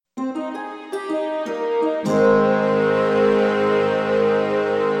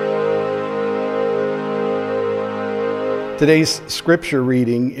Today's scripture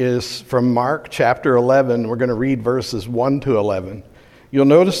reading is from Mark chapter 11. We're going to read verses 1 to 11. You'll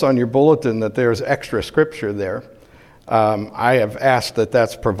notice on your bulletin that there's extra scripture there. I have asked that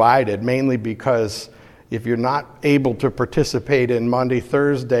that's provided, mainly because if you're not able to participate in Monday,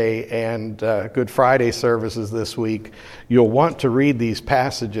 Thursday, and Good Friday services this week, you'll want to read these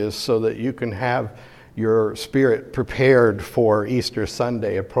passages so that you can have your spirit prepared for Easter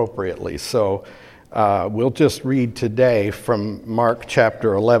Sunday appropriately. So we'll just read today from Mark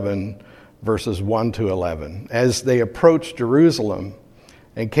chapter 11, verses 1 to 11. As they approached Jerusalem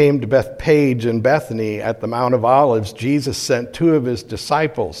and came to Bethphage and Bethany at the Mount of Olives, Jesus sent two of his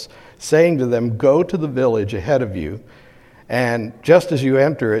disciples, saying to them, "Go to the village ahead of you, and just as you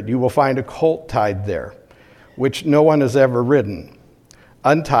enter it, you will find a colt tied there, which no one has ever ridden.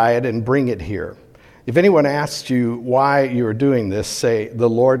 Untie it and bring it here. If anyone asks you why you are doing this, say, 'The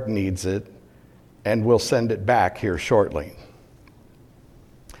Lord needs it, and we'll send it back here shortly.'"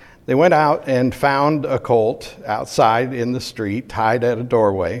 They went out and found a colt outside in the street, tied at a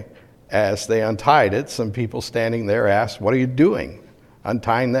doorway. As they untied it, some people standing there asked, "What are you doing,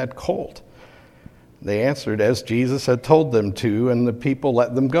 untying that colt?" They answered as Jesus had told them to, and the people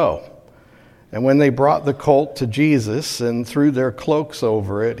let them go. And when they brought the colt to Jesus and threw their cloaks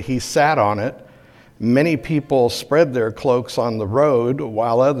over it, he sat on it. Many people spread their cloaks on the road,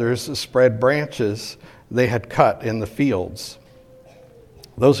 while others spread branches they had cut in the fields.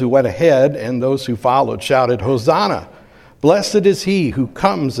 Those who went ahead and those who followed shouted, "Hosanna! Blessed is he who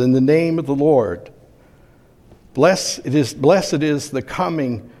comes in the name of the Lord. Blessed is the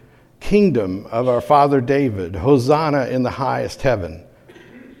coming kingdom of our father David. Hosanna in the highest heaven."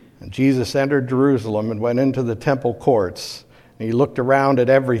 And Jesus entered Jerusalem and went into the temple courts. And he looked around at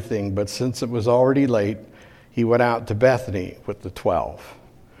everything, but since it was already late, he went out to Bethany with the 12.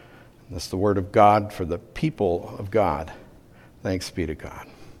 And that's the word of God for the people of God. Thanks be to God.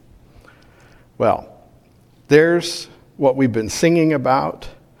 Well, there's what we've been singing about.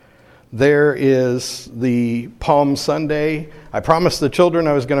 There is the Palm Sunday. I promised the children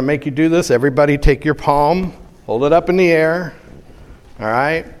I was going to make you do this. Everybody take your palm, hold it up in the air. All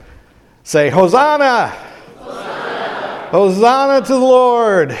right? Say, "Hosanna! Hosanna! Hosanna to the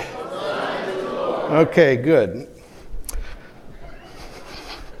Lord!" Hosanna to the Lord. Okay, good.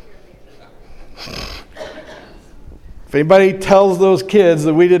 If anybody tells those kids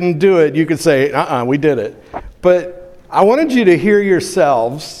that we didn't do it, you could say, we did it. But I wanted you to hear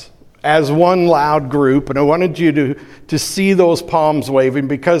yourselves as one loud group, and I wanted you to see those palms waving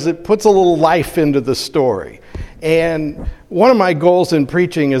because it puts a little life into the story. And one of my goals in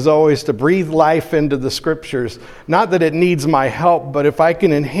preaching is always to breathe life into the scriptures. Not that it needs my help, but if I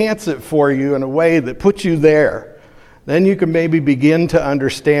can enhance it for you in a way that puts you there, then you can maybe begin to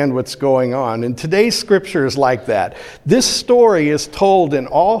understand what's going on. And today's scripture is like that. This story is told in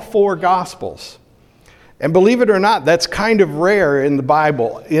all four Gospels. And believe it or not, that's kind of rare in the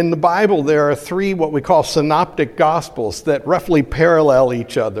Bible. In the Bible, there are three what we call synoptic Gospels that roughly parallel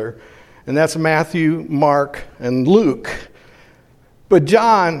each other. And that's Matthew, Mark, and Luke. But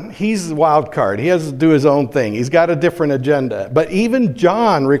John, he's the wild card. He has to do his own thing. He's got a different agenda. But even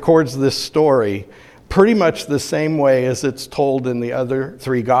John records this story pretty much the same way as it's told in the other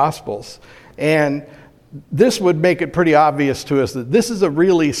three Gospels. And this would make it pretty obvious to us that this is a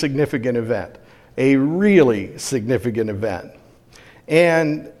really significant event. A really significant event.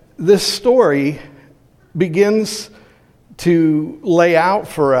 And this story begins to lay out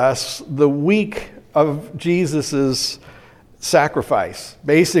for us the week of Jesus's sacrifice.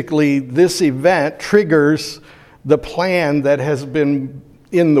 Basically, this event triggers the plan that has been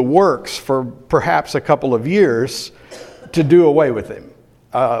in the works for perhaps a couple of years to do away with him.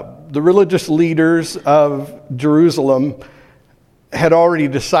 The religious leaders of Jerusalem had already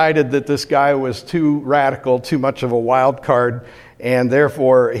decided that this guy was too radical, too much of a wild card, and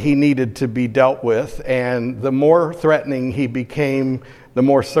therefore he needed to be dealt with. And the more threatening he became, the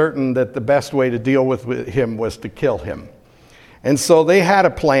more certain that the best way to deal with him was to kill him. And so they had a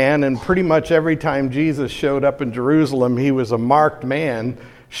plan, and pretty much every time Jesus showed up in Jerusalem, he was a marked man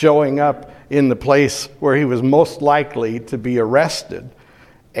showing up in the place where he was most likely to be arrested.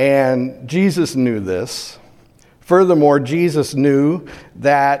 And Jesus knew this. Furthermore, Jesus knew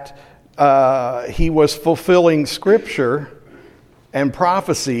that he was fulfilling Scripture and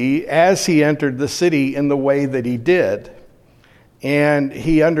prophecy as he entered the city in the way that he did. And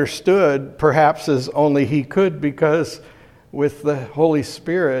he understood, perhaps as only he could, because with the Holy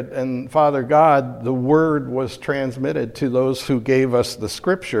Spirit and Father God, the Word was transmitted to those who gave us the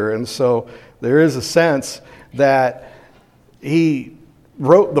Scripture. And so there is a sense that he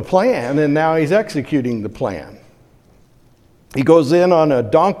wrote the plan and now he's executing the plan. He goes in on a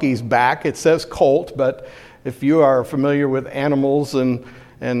donkey's back. It says colt, but if you are familiar with animals and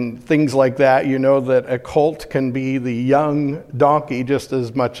things like that, you know that a colt can be the young donkey just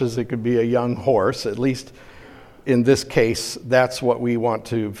as much as it could be a young horse. At least in this case, that's what we want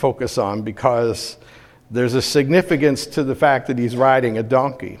to focus on, because there's a significance to the fact that he's riding a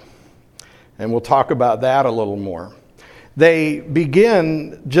donkey. And we'll talk about that a little more. They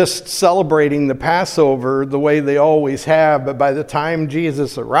begin just celebrating the Passover the way they always have, but by the time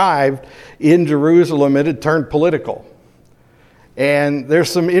Jesus arrived in Jerusalem, it had turned political. And there's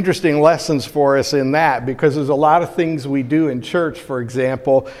some interesting lessons for us in that, because there's a lot of things we do in church, for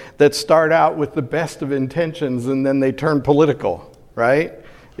example, that start out with the best of intentions and then they turn political, right?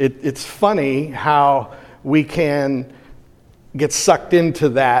 It's funny how we can get sucked into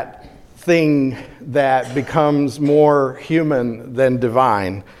that thing that becomes more human than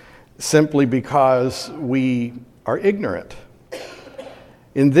divine, simply because we are ignorant.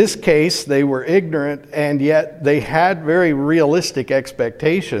 In this case, they were ignorant, and yet they had very realistic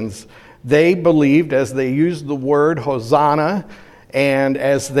expectations. They believed, as they used the word Hosanna, and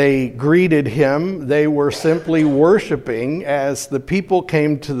as they greeted him, they were simply worshiping as the people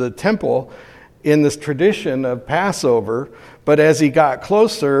came to the temple in this tradition of Passover. But as he got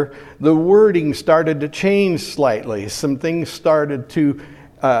closer, the wording started to change slightly. Some things started to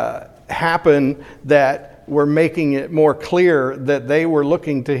happen that were making it more clear that they were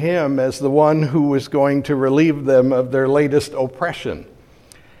looking to him as the one who was going to relieve them of their latest oppression,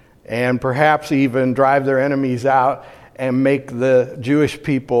 and perhaps even drive their enemies out and make the Jewish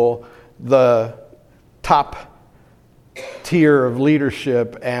people the top tier of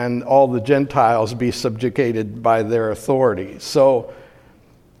leadership, and all the Gentiles be subjugated by their authority. So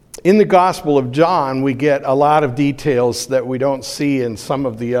in the Gospel of John, we get a lot of details that we don't see in some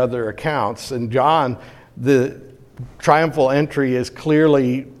of the other accounts. In John, the triumphal entry is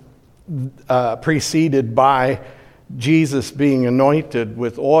clearly preceded by Jesus being anointed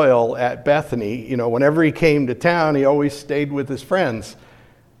with oil at Bethany. You know, whenever he came to town, he always stayed with his friends.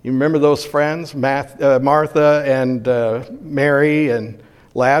 You remember those friends, Martha and Mary and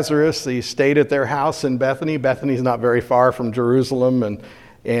Lazarus? He stayed at their house in Bethany. Bethany's not very far from Jerusalem,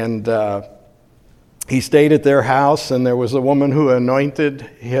 and he stayed at their house, and there was a woman who anointed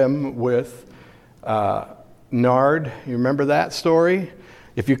him with nard. You remember that story?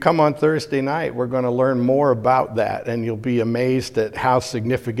 If you come on Thursday night, we're going to learn more about that, and you'll be amazed at how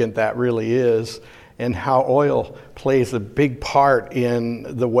significant that really is, and how oil plays a big part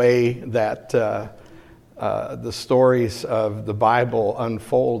in the way that the stories of the Bible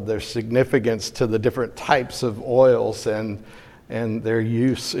unfold. There's significance to the different types of oils and their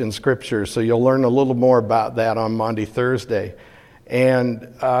use in Scripture. So you'll learn a little more about that on Maundy Thursday. And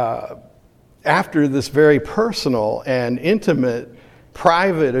after this very personal and intimate,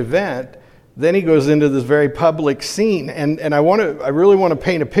 private event, then he goes into this very public scene, and I really want to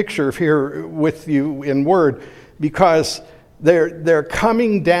paint a picture here with you in word, because they're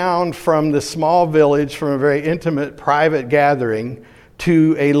coming down from the small village, from a very intimate, private gathering,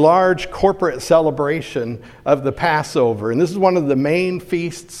 to a large corporate celebration of the Passover. And this is one of the main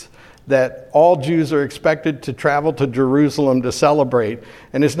feasts that all Jews are expected to travel to Jerusalem to celebrate.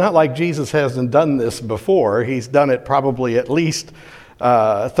 And it's not like Jesus hasn't done this before. He's done it probably at least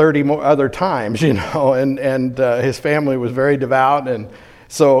 30 more other times, you know, and his family was very devout, and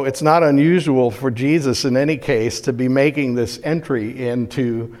so it's not unusual for Jesus in any case to be making this entry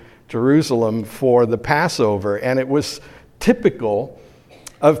into Jerusalem for the Passover. And it was typical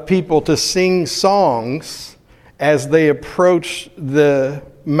of people to sing songs as they approach the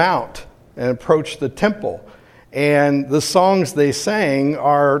mount and approach the temple. And the songs they sang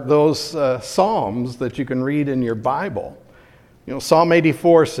are those psalms that you can read in your Bible. You know, Psalm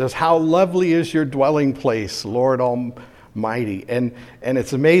 84 says, "How lovely is your dwelling place, Lord Almighty." And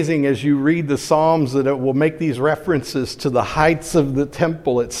it's amazing as you read the Psalms that it will make these references to the heights of the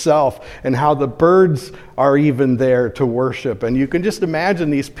temple itself, and how the birds are even there to worship. And you can just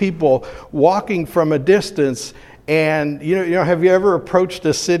imagine these people walking from a distance. And you know, have you ever approached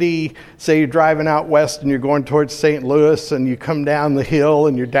a city, say you're driving out west and you're going towards St. Louis, and you come down the hill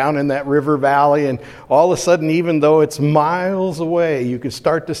and you're down in that river valley, and all of a sudden, even though it's miles away, you can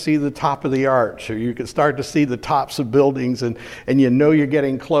start to see the top of the arch, or you can start to see the tops of buildings, and you know you're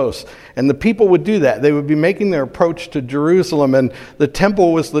getting close. And the people would do that. They would be making their approach to Jerusalem, and the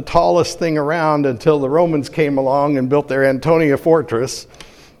temple was the tallest thing around until the Romans came along and built their Antonia fortress.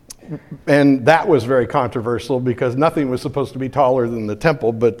 And that was very controversial, because nothing was supposed to be taller than the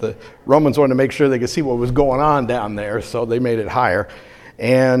temple, but the Romans wanted to make sure they could see what was going on down there, so they made it higher.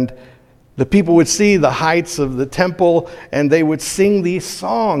 And The people would see the heights of the temple, and they would sing these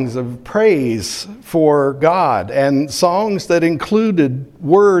songs of praise for God, and songs that included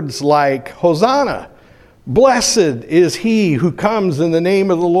words like, Hosanna, blessed is he who comes in the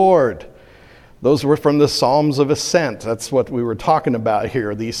name of the Lord. Those were from the Psalms of Ascent. That's what we were talking about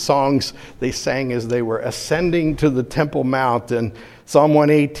here. These songs they sang as they were ascending to the Temple Mount, and Psalm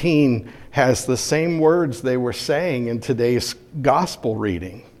 118 has the same words they were saying in today's gospel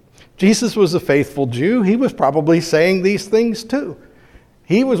reading. Jesus was a faithful Jew. He was probably saying these things too.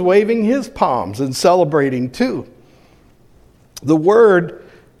 He was waving his palms and celebrating too. The word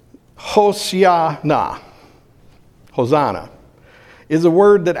Hosanna, is a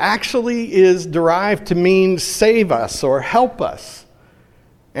word that actually is derived to mean save us or help us.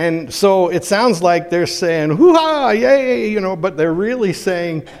 And so it sounds like they're saying, hoo-ha, yay, but they're really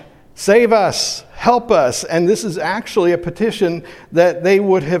saying, save us, help us. And this is actually a petition that they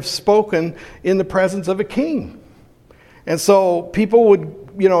would have spoken in the presence of a king. And so people would,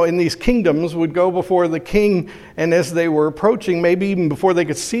 in these kingdoms would go before the king, and as they were approaching, maybe even before they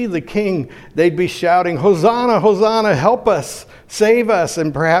could see the king, they'd be shouting, Hosanna, Hosanna, help us, save us.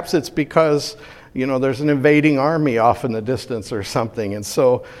 And perhaps it's because, there's an invading army off in the distance or something. And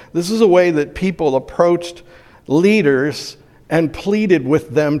so this is a way that people approached leaders and pleaded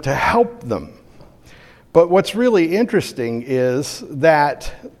with them to help them. But what's really interesting is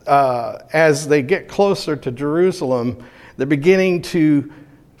that as they get closer to Jerusalem, they're beginning to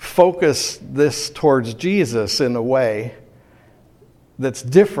focus this towards Jesus in a way that's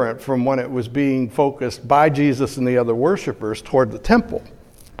different from when it was being focused by Jesus and the other worshipers toward the temple.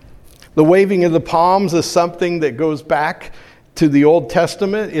 The waving of the palms is something that goes back to the Old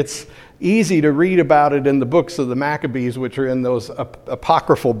Testament. It's easy to read about it in the books of the Maccabees, which are in those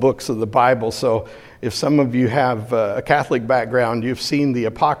apocryphal books of the Bible. So if some of you have a Catholic background, you've seen the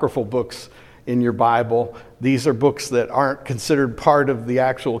apocryphal books in your Bible. These are books that aren't considered part of the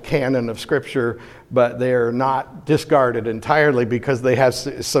actual canon of Scripture, but they're not discarded entirely because they have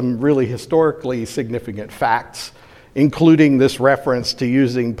some really historically significant facts, including this reference to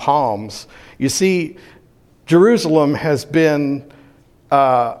using palms. You see, Jerusalem has been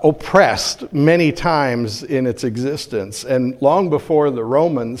oppressed many times in its existence. And long before the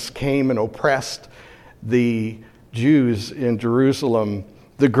Romans came and oppressed the Jews in Jerusalem,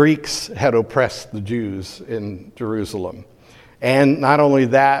 the Greeks had oppressed the Jews in Jerusalem. And not only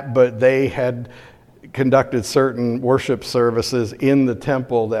that, but they had conducted certain worship services in the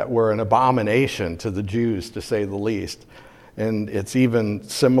temple that were an abomination to the Jews, to say the least. And it's even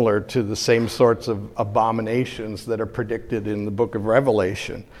similar to the same sorts of abominations that are predicted in the book of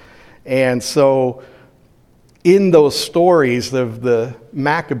Revelation. And so in those stories of the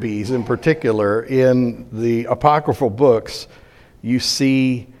Maccabees in particular, in the apocryphal books, you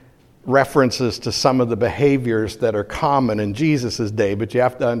see references to some of the behaviors that are common in Jesus' day. But you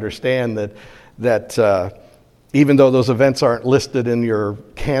have to understand that even though those events aren't listed in your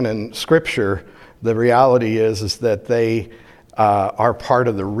canon scripture, the reality is that they are part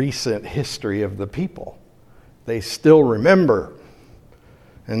of the recent history of the people. They still remember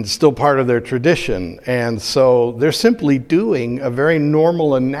and still part of their tradition. And so they're simply doing a very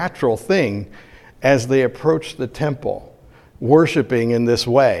normal and natural thing as they approach the temple, worshiping in this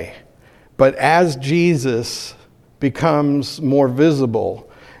way. But as Jesus becomes more visible,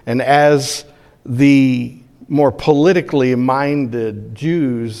 and as the more politically minded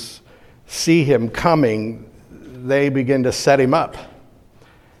Jews see him coming, they begin to set him up.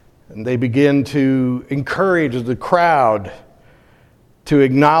 And they begin to encourage the crowd to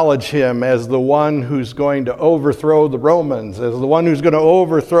acknowledge him as the one who's going to overthrow the Romans, as the one who's going to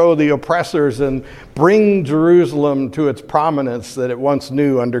overthrow the oppressors and bring Jerusalem to its prominence that it once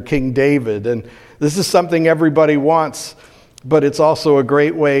knew under King David. And this is something everybody wants, but it's also a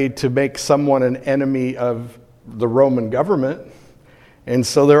great way to make someone an enemy of the Roman government. And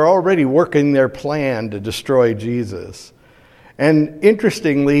so they're already working their plan to destroy Jesus. And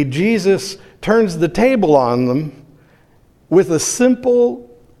interestingly, Jesus turns the table on them with a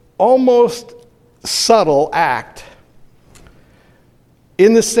simple, almost subtle act.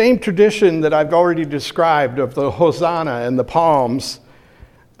 In the same tradition that I've already described of the Hosanna and the palms,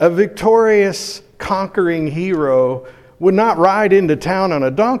 a victorious, conquering hero would not ride into town on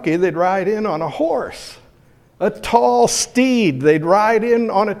a donkey, they'd ride in on a horse. A tall steed, they'd ride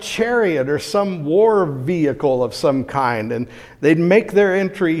in on a chariot or some war vehicle of some kind, and they'd make their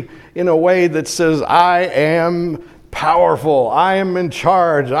entry in a way that says, I am powerful, I am in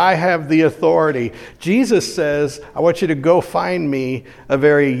charge, I have the authority. Jesus says, I want you to go find me a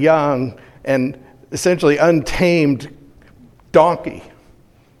very young and essentially untamed donkey.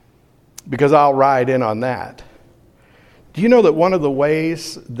 because I'll ride in on that. Do you know that one of the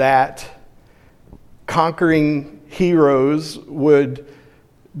ways that conquering heroes would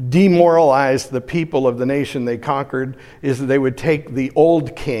demoralize the people of the nation they conquered is that they would take the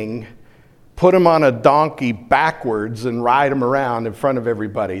old king, put him on a donkey backwards, and ride him around in front of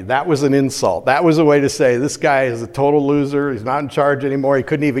everybody? That was an insult. That was a way to say, this guy is a total loser. He's not in charge anymore. He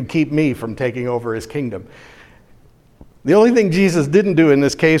couldn't even keep me from taking over his kingdom. The only thing Jesus didn't do in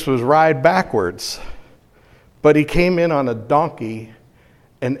this case was ride backwards. But he came in on a donkey,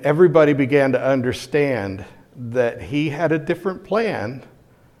 and everybody began to understand that he had a different plan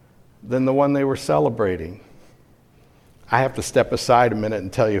than the one they were celebrating. I have to step aside a minute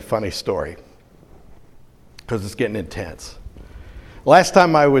and tell you a funny story, because it's getting intense. Last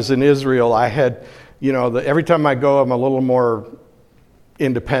time I was in Israel, I had, every time I go, I'm a little more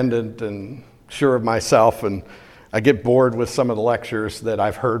independent and sure of myself, and I get bored with some of the lectures that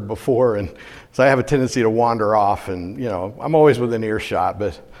I've heard before, and so I have a tendency to wander off, and I'm always within earshot.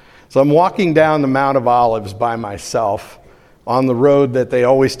 So I'm walking down the Mount of Olives by myself on the road that they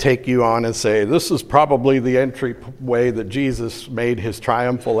always take you on and say, this is probably the entryway that Jesus made his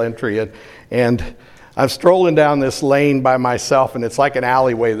triumphal entry in. And I'm strolling down this lane by myself, and it's like an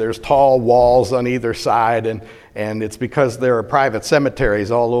alleyway. There's tall walls on either side, and it's because there are private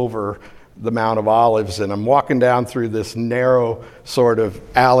cemeteries all over the Mount of Olives. And I'm walking down through this narrow sort of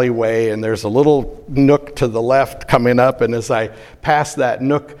alleyway, and there's a little nook to the left coming up. And as I pass that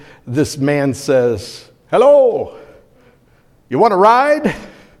nook, this man says, "Hello, you want to ride?"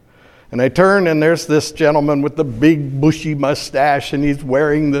 And I turn, and there's this gentleman with the big bushy mustache, and he's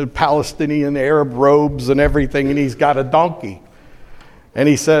wearing the Palestinian Arab robes and everything, and he's got a donkey. And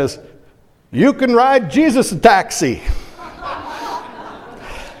he says, "You can ride Jesus a taxi."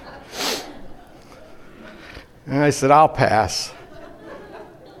 And I said, "I'll pass."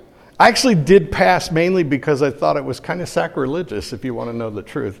 I actually did pass mainly because I thought it was kind of sacrilegious, if you want to know the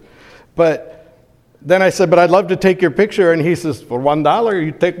truth. But then I said, "But I'd love to take your picture." And he says, "For $1,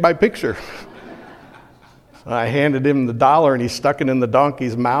 you take my picture." So I handed him the dollar, and he stuck it in the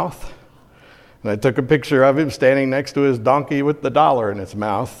donkey's mouth. And I took a picture of him standing next to his donkey with the dollar in its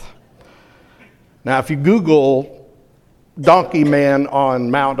mouth. Now, if you Google Donkey Man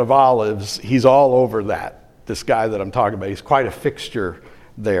on Mount of Olives, he's all over that. This guy that I'm talking about, he's quite a fixture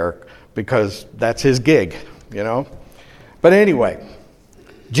there because that's his gig, But anyway,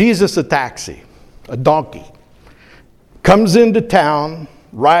 Jesus a taxi, a donkey, comes into town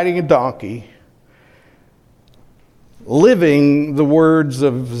riding a donkey, living the words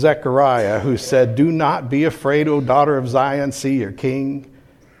of Zechariah, who said, "Do not be afraid, O daughter of Zion. See, your king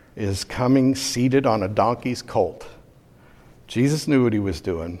is coming seated on a donkey's colt." Jesus knew what he was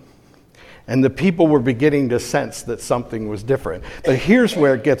doing. And the people were beginning to sense that something was different. But here's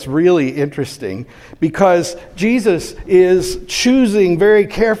where it gets really interesting, because Jesus is choosing very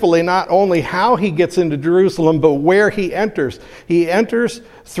carefully not only how he gets into Jerusalem, but where he enters. He enters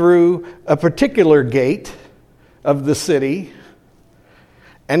through a particular gate of the city,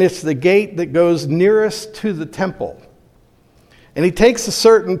 and it's the gate that goes nearest to the temple. And he takes a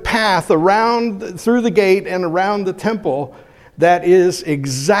certain path around through the gate and around the temple that is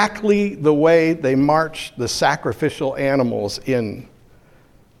exactly the way they marched the sacrificial animals in.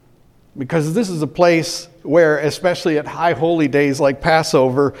 Because this is a place where, especially at high holy days like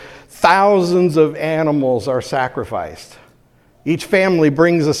Passover, thousands of animals are sacrificed. Each family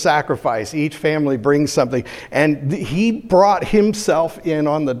brings a sacrifice. Each family brings something. And he brought himself in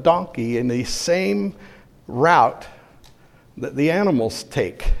on the donkey in the same route that the animals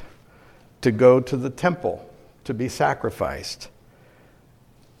take to go to the temple to be sacrificed.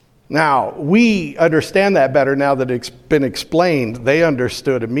 Now, we understand that better now that it's been explained. They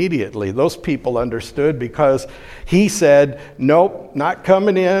understood immediately. Those people understood because he said, "Nope, not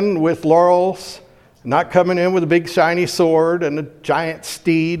coming in with laurels, not coming in with a big shiny sword and a giant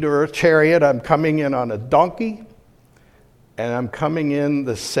steed or a chariot. I'm coming in on a donkey, and I'm coming in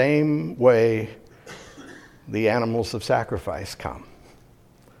the same way the animals of sacrifice come."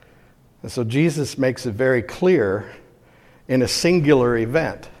 And so Jesus makes it very clear in a singular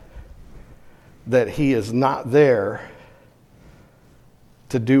event that he is not there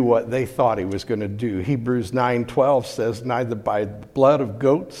to do what they thought he was going to do. Hebrews 9:12 says, "Neither by the blood of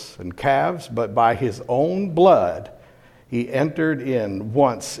goats and calves, but by his own blood he entered in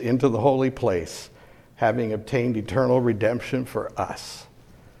once into the holy place, having obtained eternal redemption for us."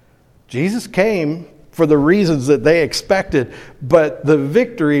 Jesus came for the reasons that they expected, but the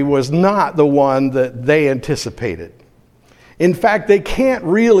victory was not the one that they anticipated. In fact, they can't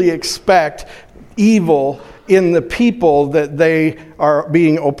really expect evil in the people that they are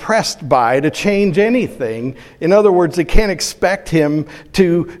being oppressed by to change anything. In other words, they can't expect him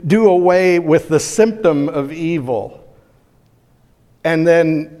to do away with the symptom of evil and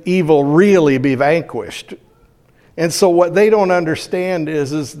then evil really be vanquished. And so what they don't understand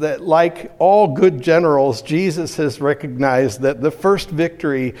is that like all good generals, Jesus has recognized that the first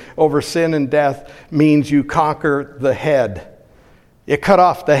victory over sin and death means you conquer the head. You cut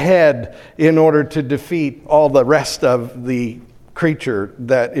off the head in order to defeat all the rest of the creature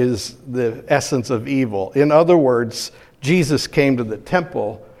that is the essence of evil. In other words, Jesus came to the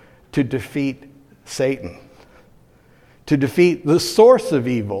temple to defeat Satan, to defeat the source of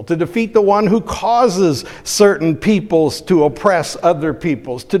evil, to defeat the one who causes certain peoples to oppress other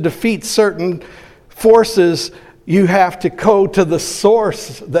peoples. To defeat certain forces, you have to go to the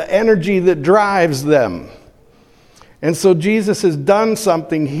source, the energy that drives them. And so Jesus has done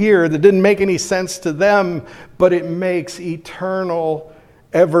something here that didn't make any sense to them, but it makes eternal,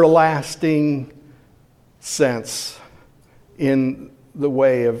 everlasting sense in the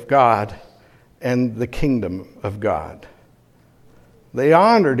way of God and the kingdom of God. They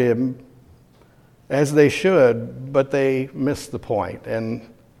honored him as they should, but they missed the point,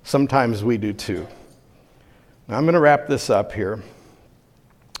 and sometimes we do too. Now, I'm going to wrap this up here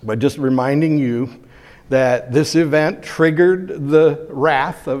by just reminding you that this event triggered the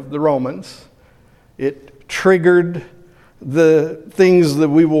wrath of the Romans. It triggered the things that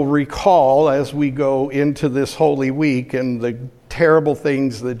we will recall as we go into this Holy Week and the terrible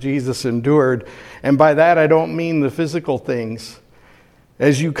things that Jesus endured. And by that, I don't mean the physical things.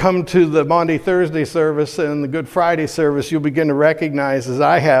 As you come to the Maundy Thursday service and the Good Friday service, you'll begin to recognize, as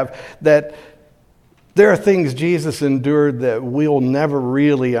I have, that there are things Jesus endured that we'll never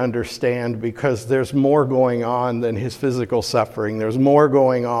really understand because there's more going on than his physical suffering. There's more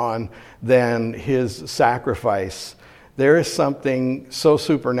going on than his sacrifice. There is something so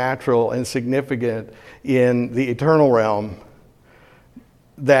supernatural and significant in the eternal realm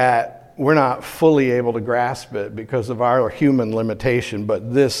that we're not fully able to grasp it because of our human limitation,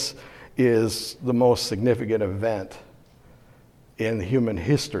 but this is the most significant event in human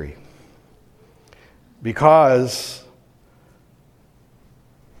history. Because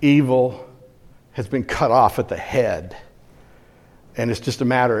evil has been cut off at the head. And it's just a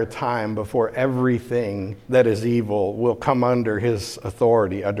matter of time before everything that is evil will come under his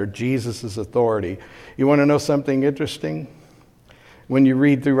authority, under Jesus' authority. You want to know something interesting? When you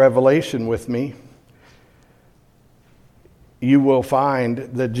read through Revelation with me, you will find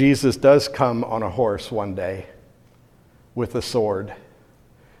that Jesus does come on a horse one day with a sword.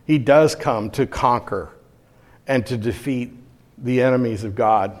 He does come to conquer and to defeat the enemies of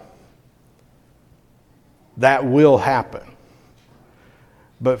God. That will happen.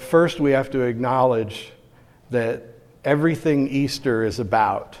 But first we have to acknowledge that everything Easter is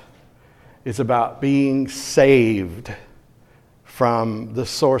about being saved from the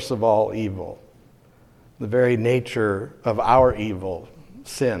source of all evil, the very nature of our evil,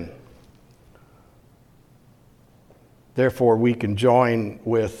 sin. Therefore, we can join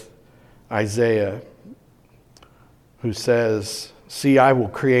with Isaiah, who says, "See, I will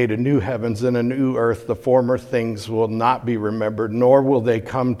create a new heavens and a new earth. The former things will not be remembered, nor will they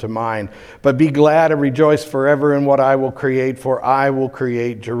come to mind. But be glad and rejoice forever in what I will create, for I will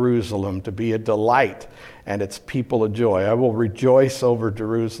create Jerusalem to be a delight and its people a joy. I will rejoice over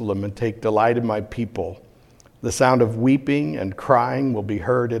Jerusalem and take delight in my people. The sound of weeping and crying will be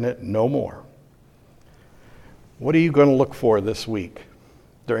heard in it no more." What are you going to look for this week,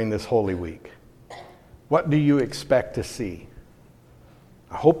 during this Holy Week? What do you expect to see?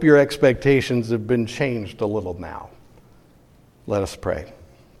 I hope your expectations have been changed a little now. Let us pray.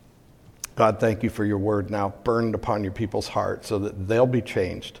 God, thank you for your word now burned upon your people's hearts so that they'll be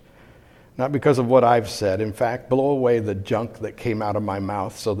changed. Not because of what I've said. In fact, blow away the junk that came out of my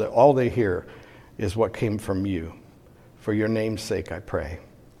mouth so that all they hear is what came from you. For your name's sake, I pray.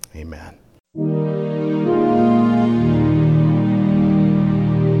 Amen.